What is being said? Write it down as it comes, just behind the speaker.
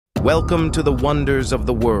Welcome to the wonders of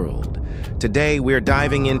the world. Today we're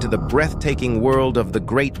diving into the breathtaking world of the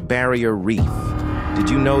Great Barrier Reef.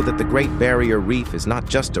 Did you know that the Great Barrier Reef is not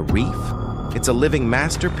just a reef? It's a living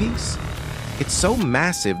masterpiece. It's so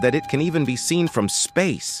massive that it can even be seen from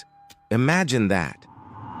space. Imagine that.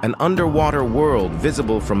 An underwater world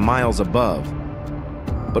visible from miles above.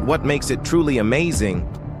 But what makes it truly amazing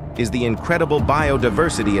is the incredible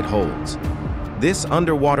biodiversity it holds. This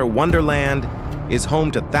underwater wonderland is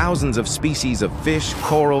home to thousands of species of fish,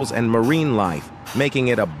 corals, and marine life, making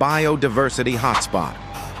it a biodiversity hotspot.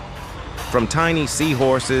 From tiny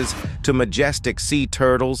seahorses to majestic sea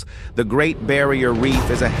turtles, the Great Barrier Reef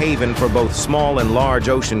is a haven for both small and large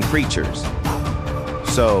ocean creatures.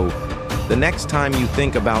 So, the next time you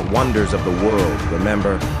think about wonders of the world,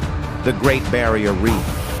 remember the Great Barrier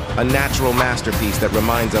Reef, a natural masterpiece that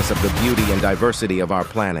reminds us of the beauty and diversity of our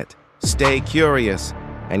planet. Stay curious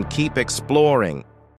and keep exploring.